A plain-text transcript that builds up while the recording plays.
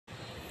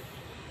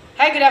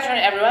Hi, good afternoon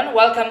everyone.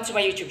 Welcome to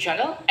my YouTube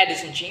channel,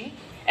 Edison Ching.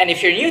 And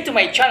if you're new to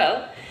my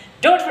channel,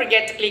 don't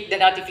forget to click the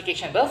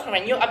notification bell for my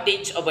new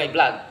updates of my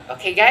blog.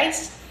 Okay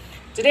guys?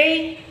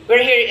 Today,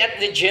 we're here at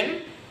the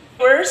gym.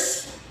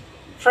 Viewers,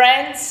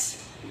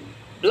 friends,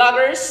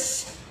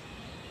 bloggers,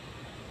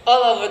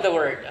 all over the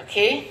world,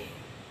 okay?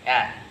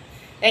 Yeah.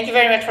 Thank you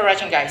very much for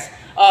watching guys.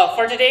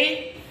 For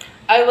today,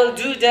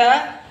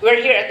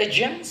 we're here at the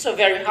gym, so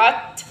very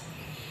hot.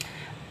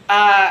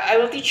 I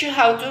will teach you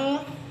how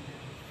to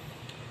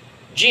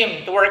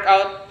work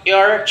out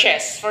your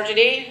chest. For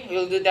today,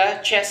 we'll do the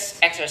chest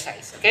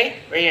exercise.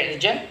 Okay? We're here at the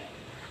gym.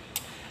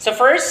 So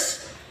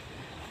first,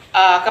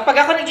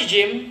 kapag ako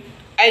nag-gym,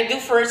 I do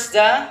first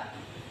the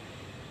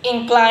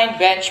incline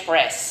bench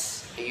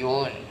press.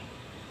 Ayun.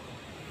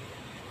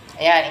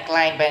 Ayan,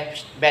 incline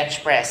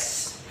bench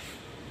press.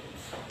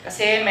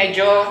 Kasi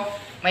medyo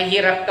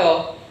mahirap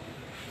to.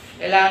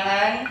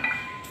 Kailangan,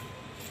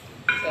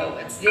 so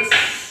what's this?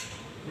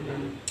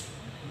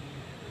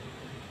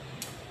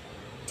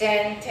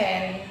 10,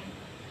 10,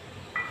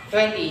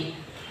 20.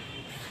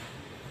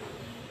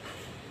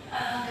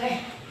 Okay.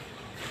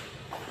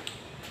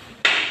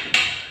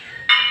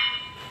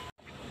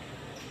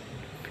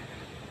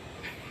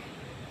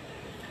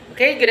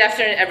 Okay, good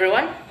afternoon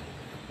everyone.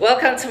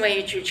 Welcome to my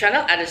YouTube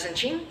channel, Edison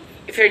Ching.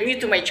 If you're new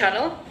to my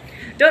channel,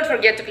 don't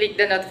forget to click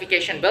the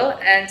notification bell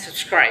and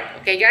subscribe.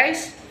 Okay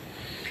guys?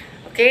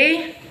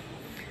 Okay.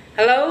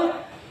 Hello.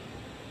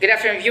 Good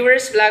afternoon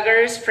viewers,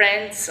 bloggers,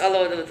 friends all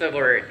over the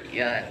world.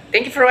 Yeah.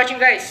 Thank you for watching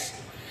guys.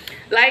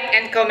 Like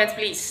and comment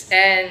please.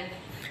 And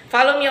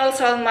follow me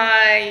also on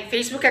my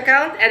Facebook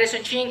account,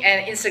 Edison Ching,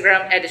 and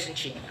Instagram, Edison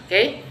Ching.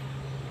 Okay?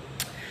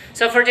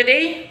 So for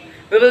today,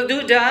 we will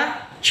do the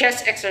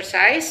chest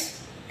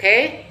exercise.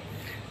 Okay?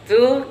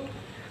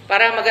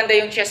 Para maganda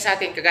yung chest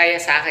natin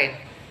kagaya sa akin.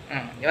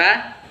 Di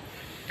ba?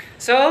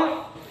 So,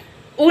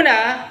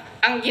 una,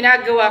 ang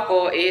ginagawa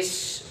ko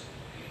is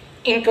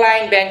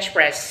incline bench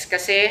press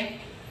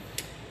kasi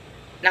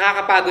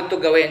nakakapagod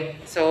to gawin.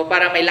 So,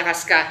 para may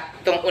lakas ka,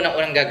 itong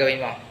unang-unang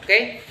gagawin mo.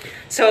 Okay?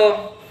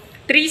 So,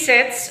 3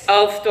 sets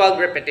of 12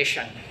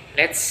 repetition.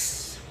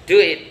 Let's do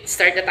it.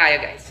 Start na tayo,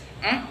 guys.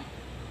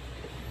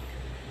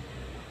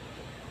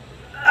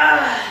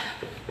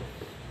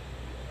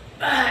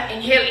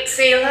 Inhale,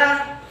 exhale,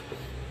 ha?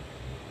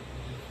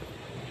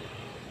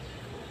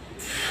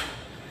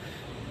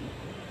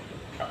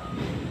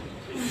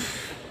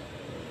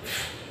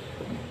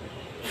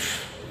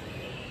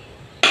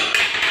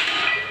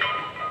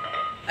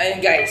 Ayun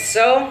guys,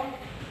 so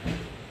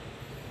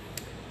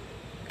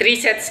 3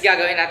 sets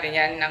gagawin natin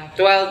yan ng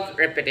 12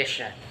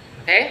 repetition.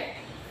 Okay?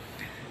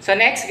 So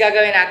next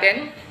gagawin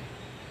natin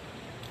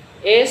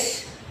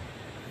is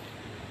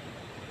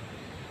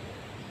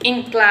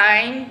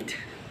inclined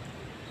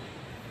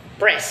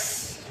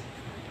press.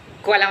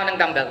 Kuha lang ako ng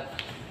dumbbell.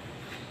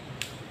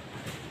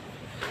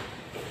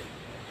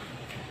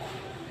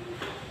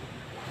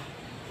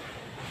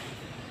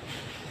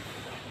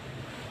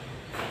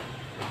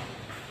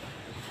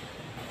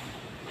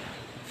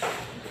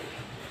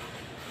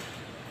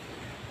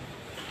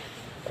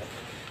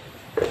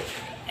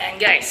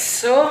 Guys,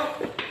 so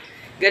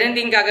ganun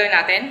din gagawin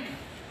natin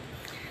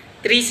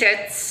 3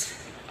 sets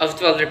of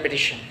 12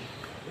 repetition.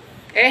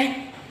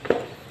 Okay?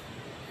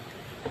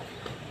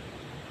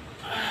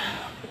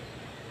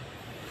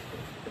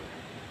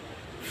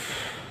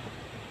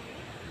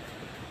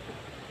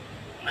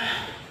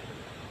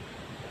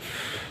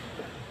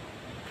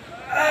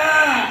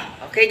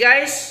 Okay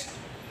guys,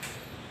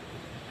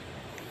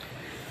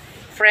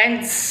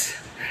 friends,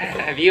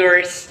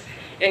 viewers,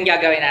 yun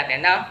gagawin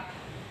natin, no?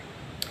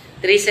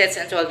 3 sets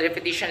and 12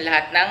 repetition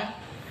lahat ng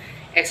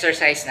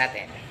exercise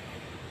natin.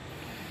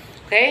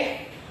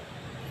 Okay?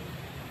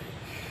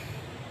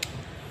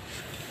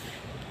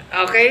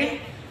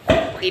 Okay.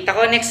 Kita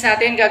ko next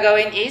natin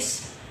gagawin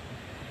is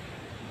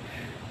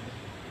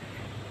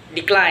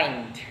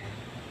declined.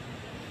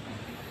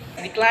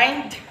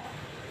 Declined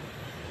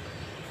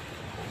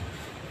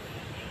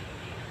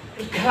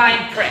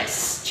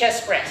press,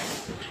 chest press.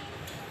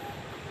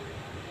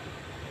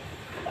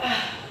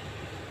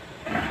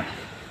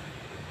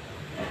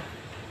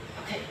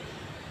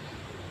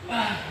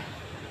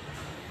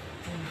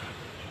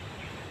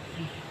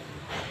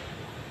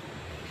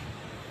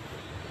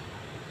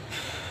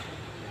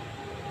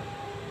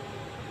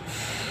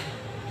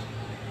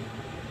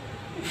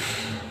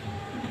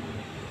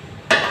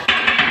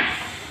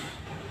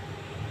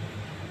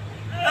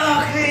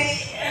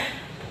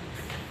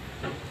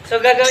 So,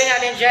 gagawin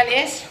natin dyan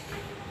is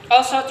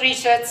also 3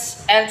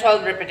 sets and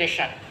 12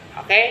 repetition.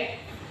 Okay?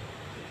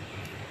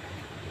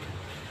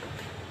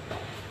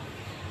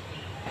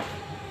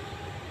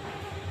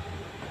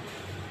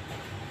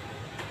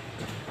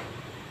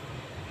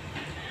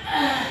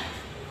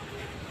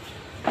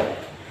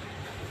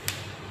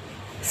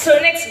 So,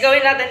 next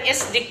gawin natin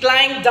is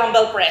decline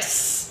dumbbell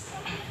press.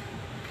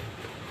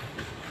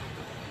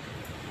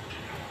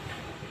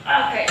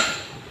 Okay.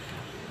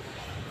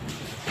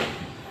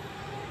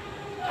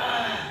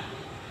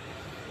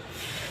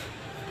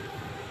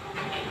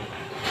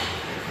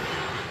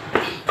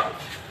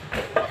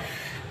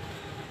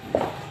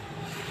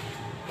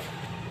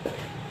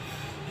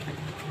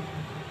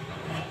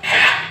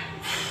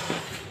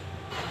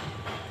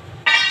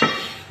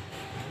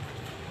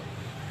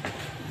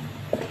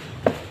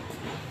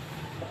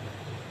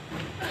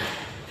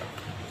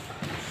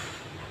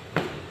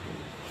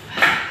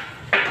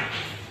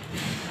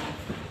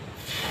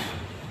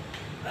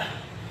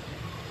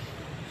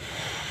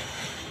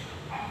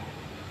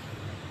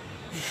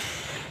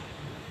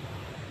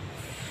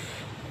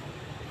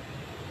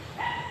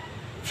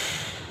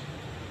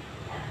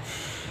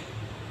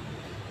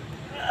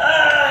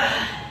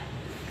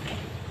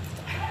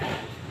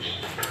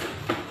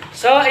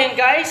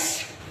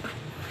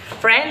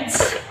 friends,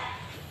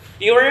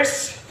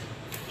 viewers.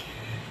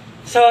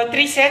 So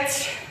 3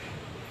 sets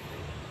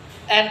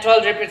and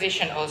 12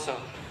 repetition also.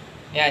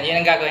 Yan, yun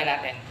ang gagawin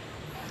natin.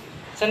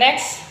 So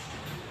next,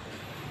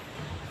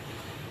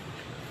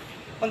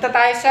 punta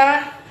tayo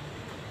sa...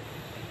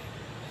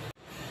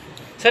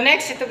 So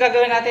next, ito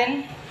gagawin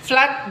natin,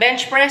 flat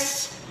bench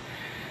press.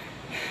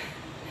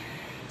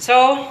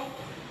 So,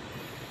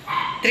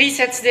 3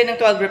 sets din ng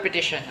 12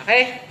 repetition,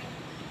 okay?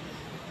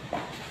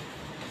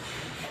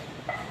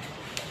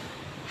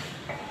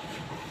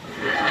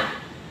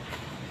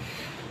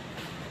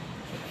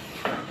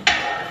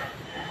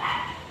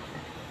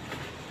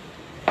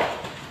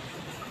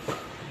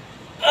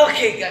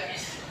 Okay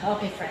guys,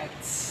 okay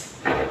friends,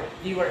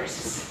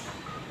 viewers.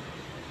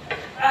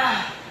 1,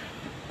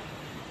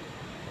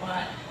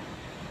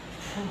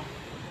 2,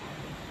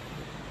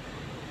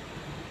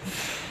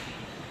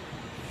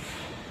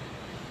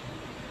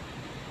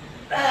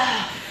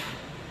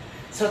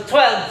 so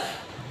 12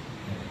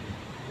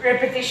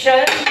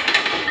 repetition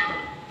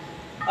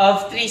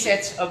of 3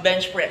 sets of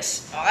bench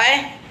press.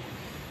 Okay?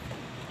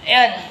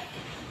 Ayan.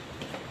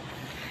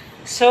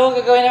 So,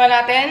 gagawin naman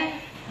natin.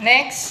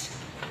 Next.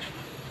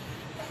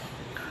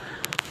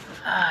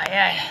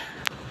 Ayan.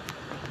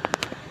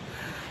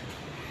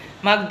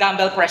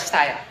 Mag-dumbbell press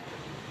tayo.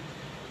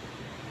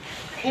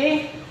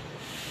 Okay?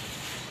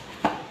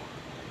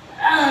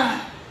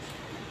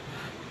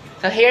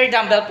 So, here,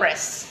 dumbbell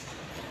press.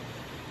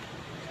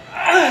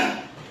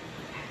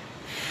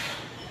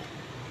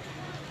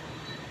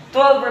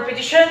 12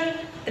 repetition,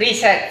 3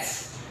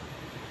 sets.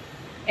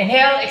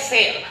 Inhale,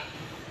 exhale.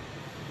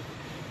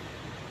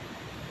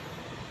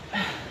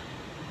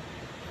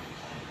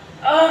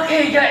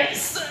 Okay,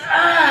 guys.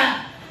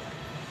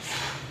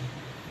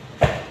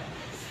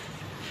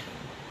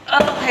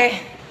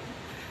 Okay.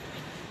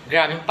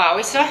 Grabing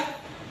pawis, ah.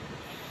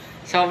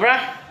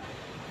 Sobra.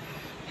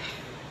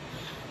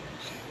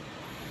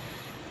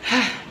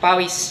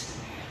 Pawis.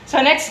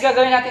 So next,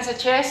 gagawin natin sa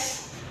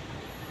chest.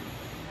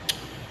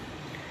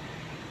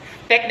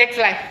 Pec deck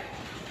fly.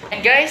 And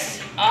guys,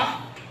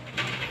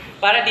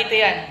 para dito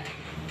yan.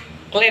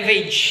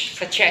 Cleavage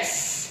sa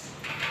chest.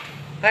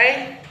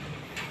 Okay?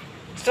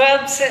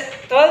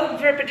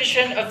 12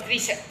 repetition of 3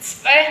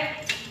 sets.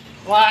 Okay?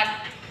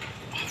 1.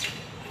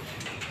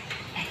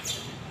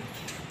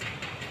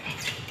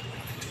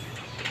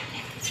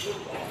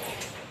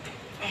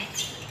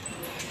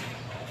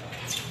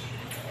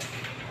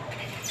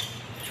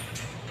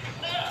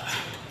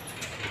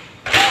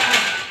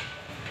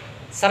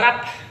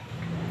 Sarap.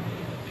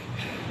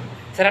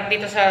 Sarap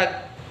dito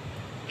sa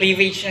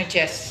cleavage ng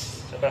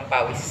chest. Sobrang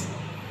pawis.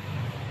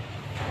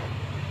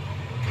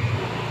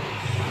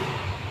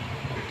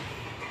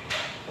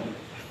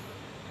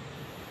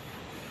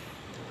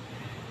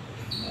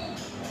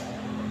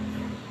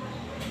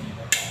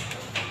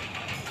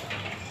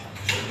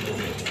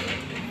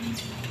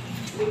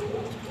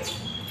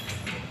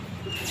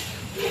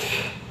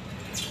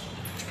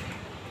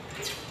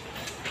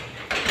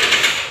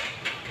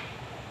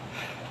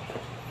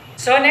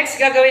 So next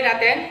gagawin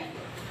natin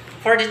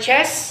for the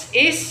chest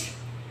is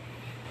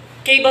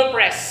cable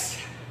press.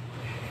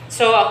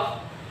 So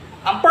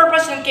ang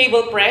purpose ng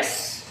cable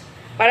press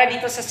para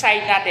dito sa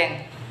side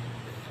natin.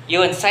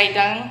 Yun, side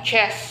ng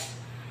chest.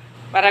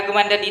 Para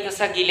gumanda dito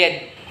sa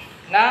gilid.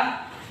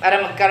 Na?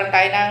 Para magkaroon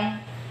tayo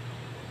ng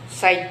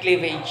side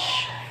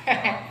cleavage.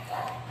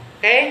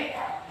 Okay?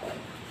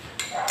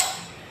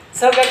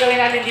 So gagawin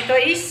natin dito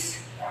is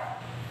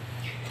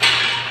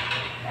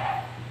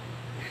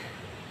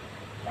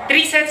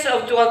 3 sets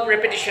of 12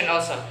 repetition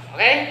also.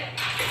 Okay?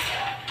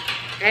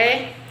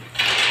 Okay?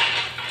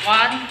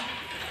 1,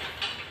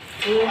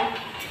 2,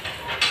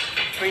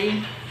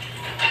 3.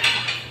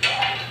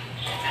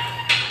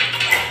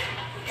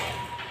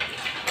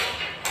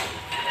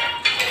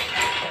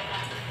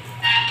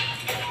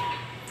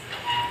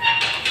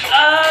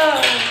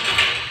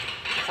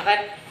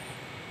 Sakit.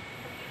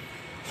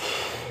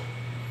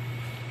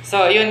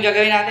 So, yun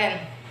gagawin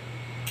natin.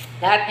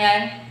 Lahat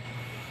yan.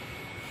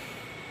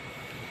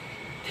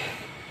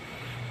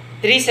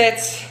 3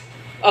 sets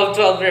of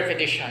 12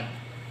 repetition.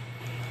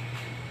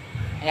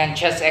 Ayan,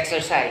 chest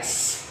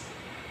exercise.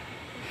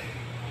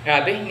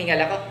 Grabe,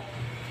 hiningal ako.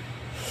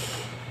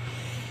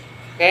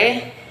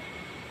 Okay?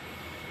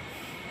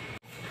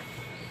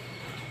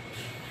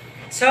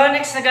 So,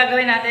 next na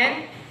gagawin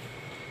natin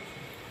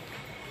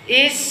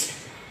is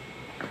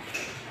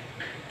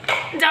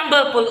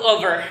dumbbell pull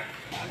over.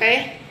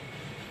 Okay?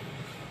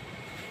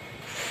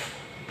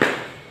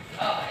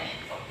 Okay.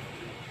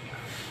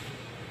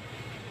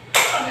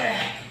 Okay.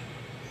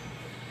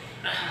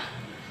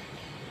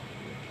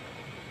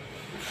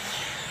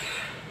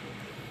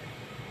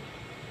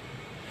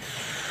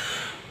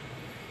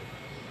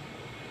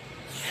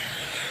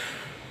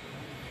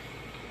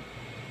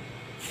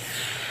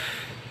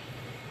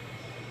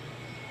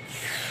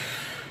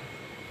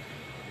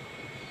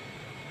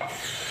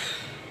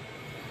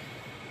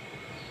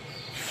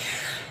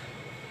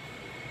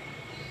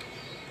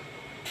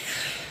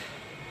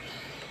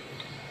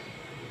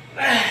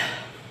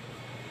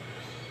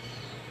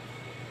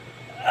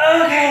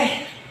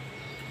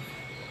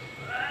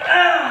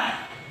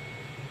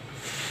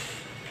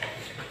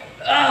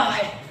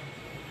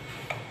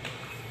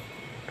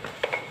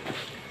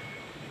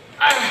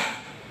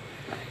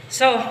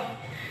 So,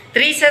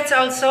 3 sets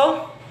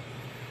also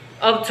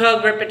of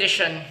 12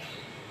 repetition.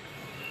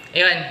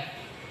 Ayun.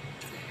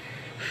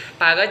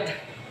 Pagod.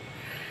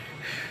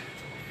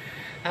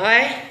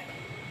 Okay.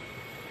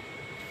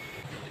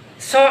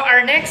 So,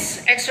 our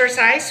next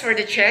exercise for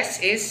the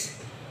chest is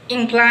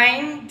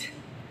inclined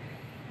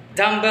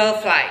dumbbell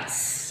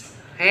flies.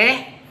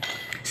 Okay?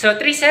 So,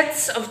 3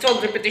 sets of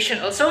 12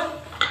 repetition also.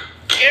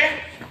 Here.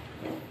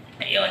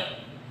 Ayun.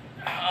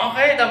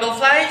 Okay, dumbbell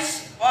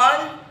flies.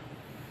 1,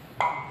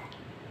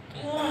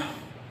 2, 3,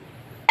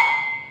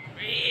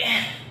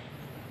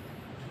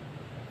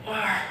 4.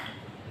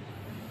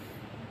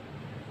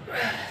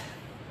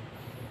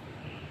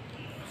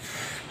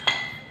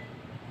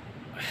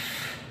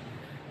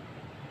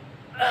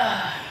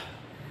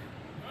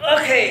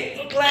 Okay,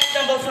 inclined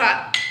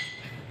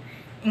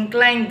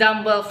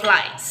dumbbell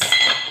flies.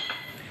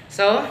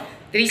 So,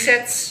 3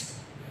 sets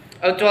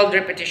of 12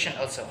 repetition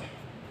also.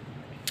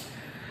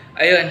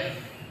 Ayun.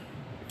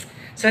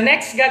 So,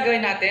 next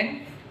gagawin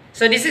natin.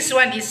 So, this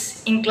one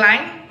is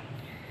inclined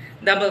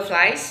dumbbell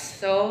flies.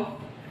 So,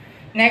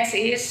 next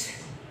is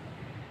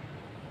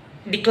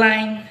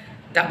decline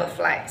dumbbell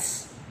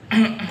flies.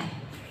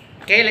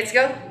 Okay, let's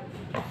go.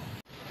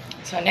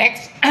 So,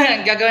 next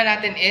gagawin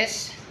natin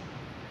is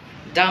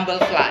dumbbell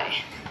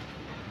fly.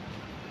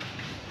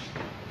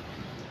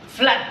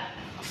 Flat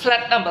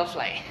dumbbell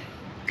fly.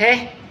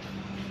 Okay?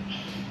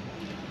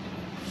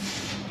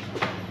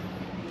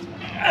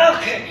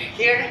 Okay,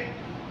 here.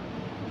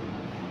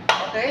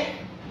 Okay?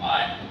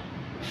 1,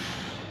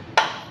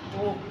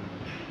 2,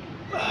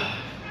 3.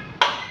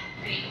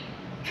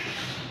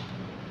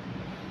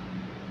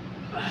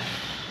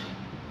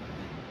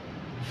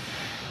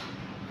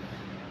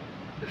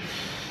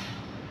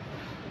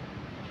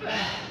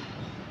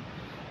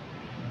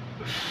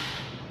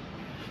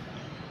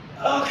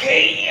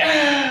 Okay.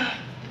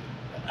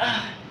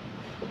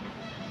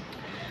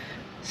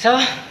 So,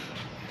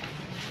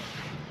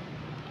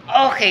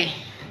 okay.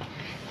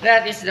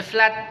 That is the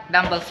flat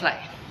dumbbell fly.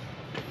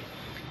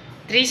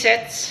 3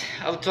 sets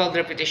of 12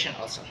 repetition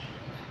also.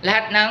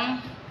 Lahat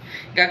ng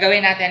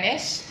gagawin natin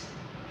is,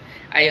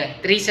 ayun,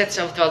 3 sets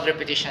of 12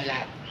 repetition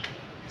lahat.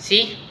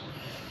 See?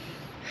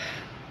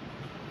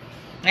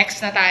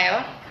 Next na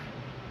tayo.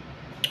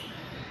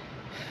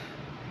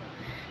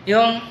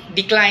 Yung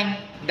decline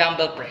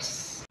dumbbell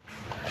press.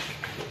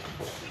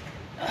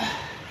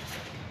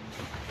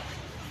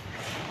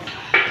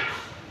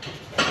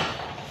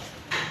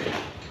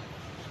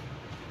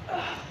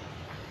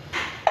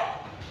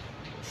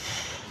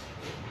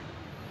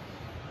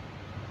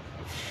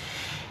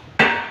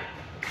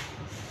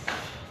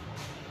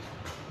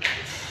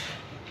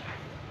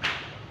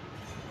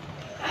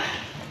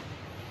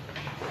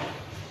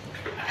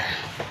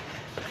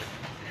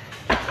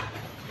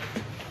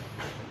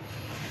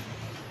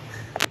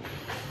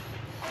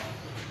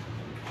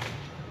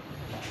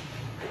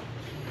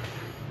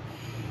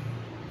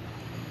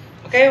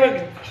 Okay,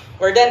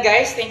 we're done,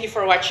 guys. Thank you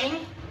for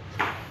watching.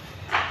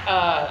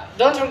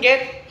 Don't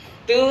forget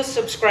to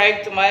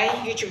subscribe to my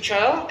YouTube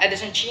channel,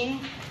 Edison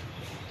Chin.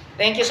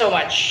 Thank you so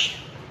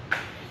much.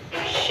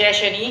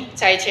 Sheshani,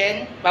 Tsai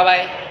Chen.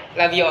 Bye-bye.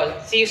 Love you all.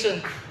 See you soon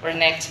for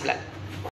next vlog.